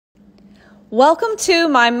Welcome to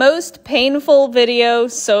my most painful video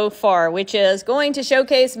so far, which is going to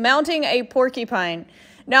showcase mounting a porcupine.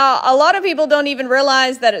 Now, a lot of people don't even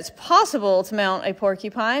realize that it's possible to mount a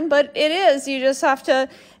porcupine, but it is. You just have to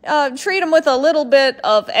treat them with a little bit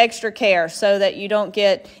of extra care so that you don't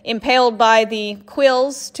get impaled by the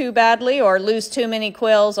quills too badly or lose too many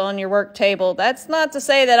quills on your work table. That's not to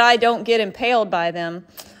say that I don't get impaled by them.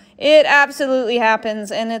 It absolutely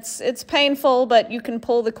happens, and it's painful, but you can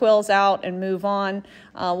pull the quills out and move on.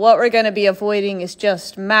 What we're going to be avoiding is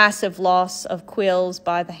just massive loss of quills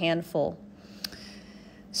by the handful.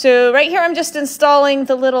 So right here I'm just installing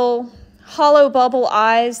the little hollow bubble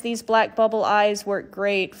eyes. These black bubble eyes work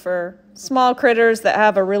great for small critters that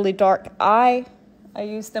have a really dark eye. I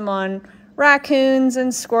use them on raccoons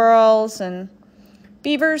and squirrels and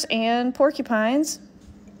beavers and porcupines.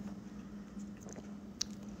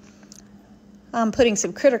 I'm putting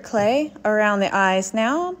some critter clay around the eyes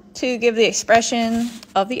now to give the expression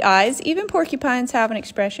of the eyes. Even porcupines have an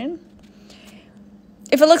expression.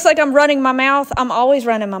 If it looks like I'm running my mouth, I'm always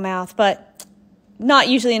running my mouth, but not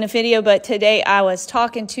usually in a video, but today I was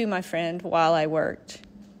talking to my friend while I worked.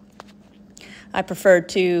 I preferred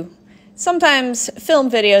to sometimes film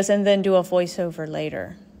videos and then do a voiceover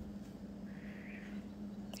later.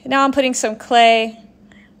 Now I'm putting some clay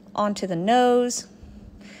onto the nose.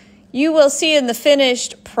 You will see in the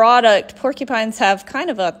finished product, porcupines have kind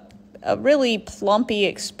of a really plumpy,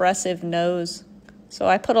 expressive nose. So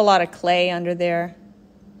I put a lot of clay under there.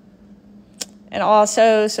 And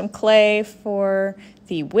also some clay for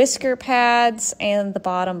the whisker pads and the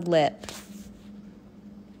bottom lip.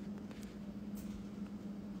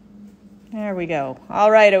 There we go. All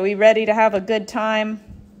right, are we ready to have a good time?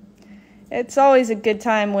 It's always a good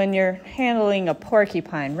time when you're handling a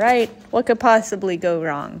porcupine, right? What could possibly go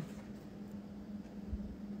wrong?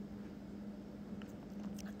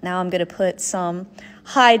 Now I'm going to put some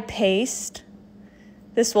hide paste.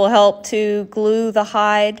 This will help to glue the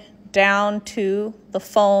hide down to the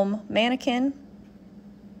foam mannequin.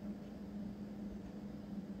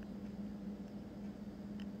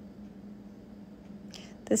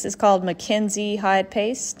 This is called Mackenzie hide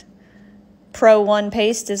paste. Pro 1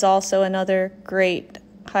 paste is also another great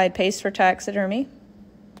hide paste for taxidermy.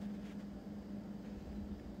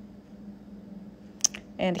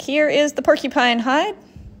 And here is the porcupine hide.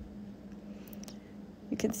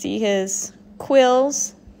 You can see his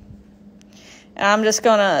quills. And I'm just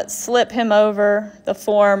going to slip him over the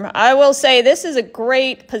form. I will say this is a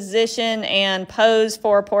great position and pose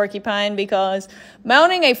for a porcupine because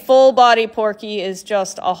mounting a full body porky is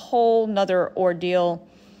just a whole nother ordeal.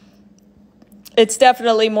 It's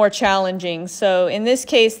definitely more challenging. So in this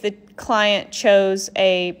case, the client chose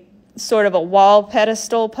a sort of a wall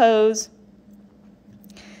pedestal pose.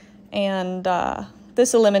 And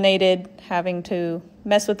this eliminated having to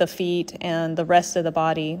mess with the feet and the rest of the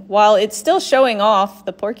body, while it's still showing off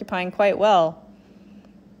the porcupine quite well.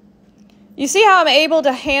 You see how I'm able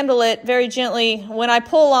to handle it very gently. When I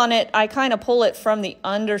pull on it, I kind of pull it from the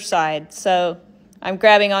underside. So I'm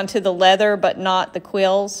grabbing onto the leather, but not the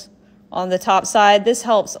quills on the top side. This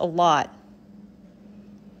helps a lot.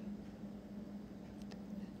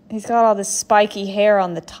 He's got all this spiky hair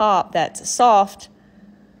on the top that's soft.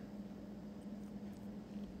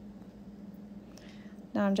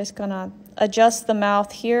 Now I'm just going to adjust the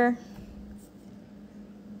mouth here.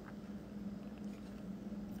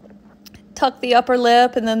 Tuck the upper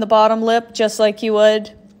lip and then the bottom lip just like you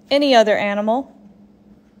would any other animal.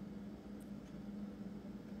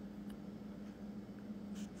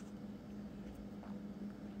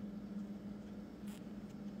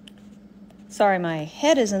 Sorry, my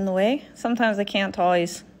head is in the way. Sometimes I can't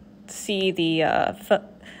always see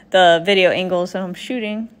the video angles that I'm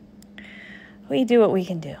shooting. We do what we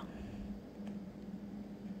can do.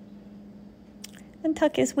 And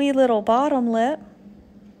tuck his wee little bottom lip.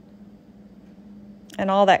 And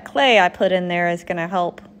all that clay I put in there is going to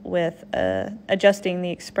help with adjusting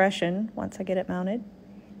the expression once I get it mounted.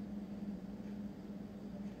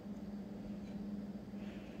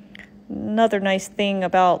 Another nice thing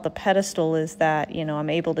about the pedestal is that, you know, I'm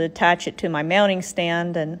able to attach it to my mounting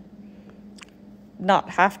stand and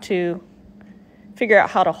not have to figure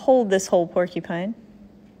out how to hold this whole porcupine.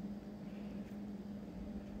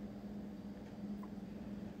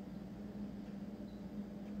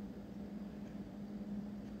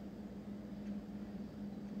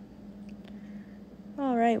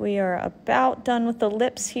 All right, we are about done with the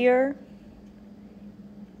lips here.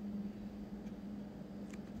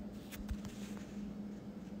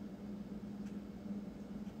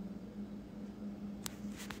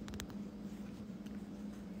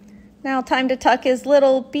 Now time to tuck his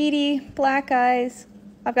little beady black eyes.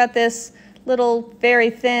 I've got this little very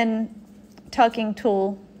thin tucking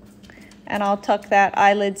tool, and I'll tuck that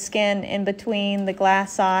eyelid skin in between the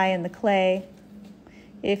glass eye and the clay.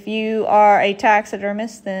 If you are a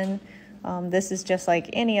taxidermist, then this is just like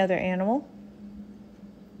any other animal.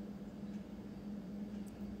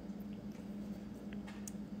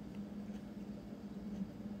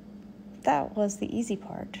 That was the easy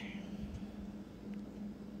part.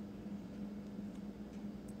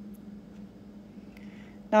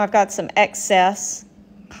 Now I've got some excess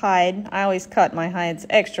hide. I always cut my hides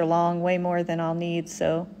extra long, way more than I'll need,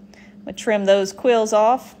 so I'm going to trim those quills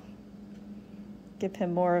off, give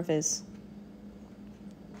him more of his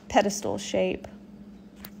pedestal shape.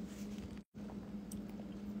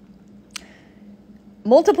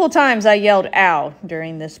 Multiple times I yelled "ow"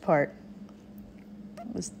 during this part.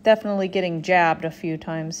 Was definitely getting jabbed a few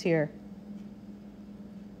times here.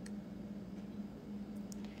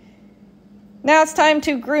 Now it's time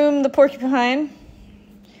to groom the porcupine.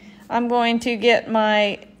 I'm going to get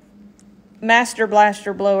my master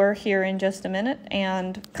blaster blower here in just a minute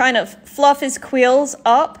and kind of fluff his quills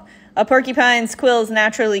up. A porcupine's quills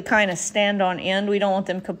naturally kind of stand on end. We don't want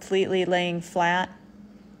them completely laying flat.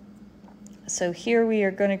 So here we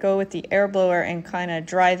are going to go with the air blower and kind of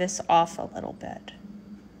dry this off a little bit.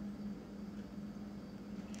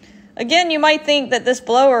 Again, you might think that this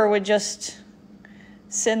blower would just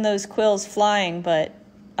send those quills flying, but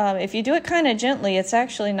if you do it kind of gently, it's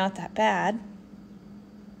actually not that bad.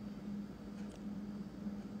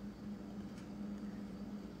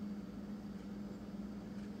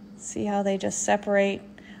 See how they just separate?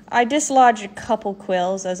 I dislodged a couple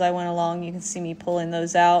quills as I went along. You can see me pulling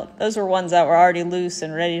those out. Those were ones that were already loose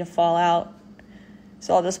and ready to fall out.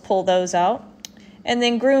 So I'll just pull those out. And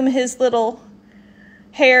then groom his little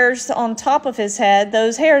hairs on top of his head.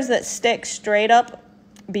 Those hairs that stick straight up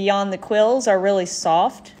beyond the quills are really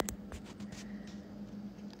soft,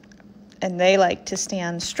 and they like to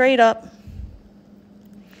stand straight up.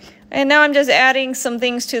 And now I'm just adding some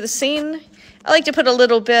things to the scene. I like to put a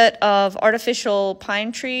little bit of artificial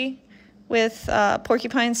pine tree with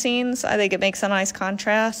porcupine scenes. I think it makes a nice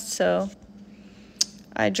contrast, so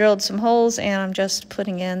I drilled some holes and I'm just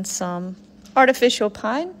putting in some artificial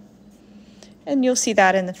pine. And you'll see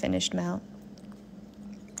that in the finished mount.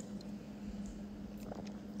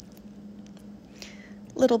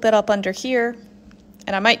 A little bit up under here.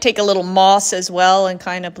 And I might take a little moss as well and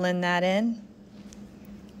kind of blend that in.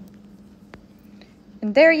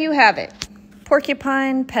 And there you have it.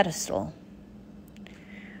 Porcupine pedestal.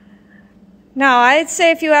 Now, I'd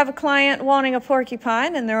say if you have a client wanting a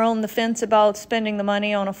porcupine and they're on the fence about spending the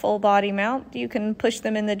money on a full body mount, you can push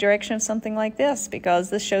them in the direction of something like this, because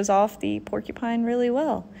this shows off the porcupine really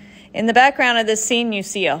well. In the background of this scene, you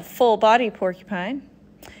see a full body porcupine.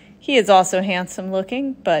 He is also handsome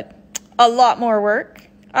looking, but a lot more work.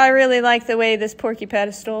 I really like the way this porcupine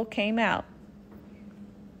pedestal came out.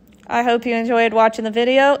 I hope you enjoyed watching the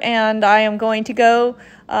video, and I am going to go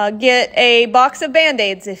get a box of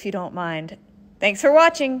Band-Aids if you don't mind. Thanks for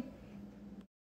watching.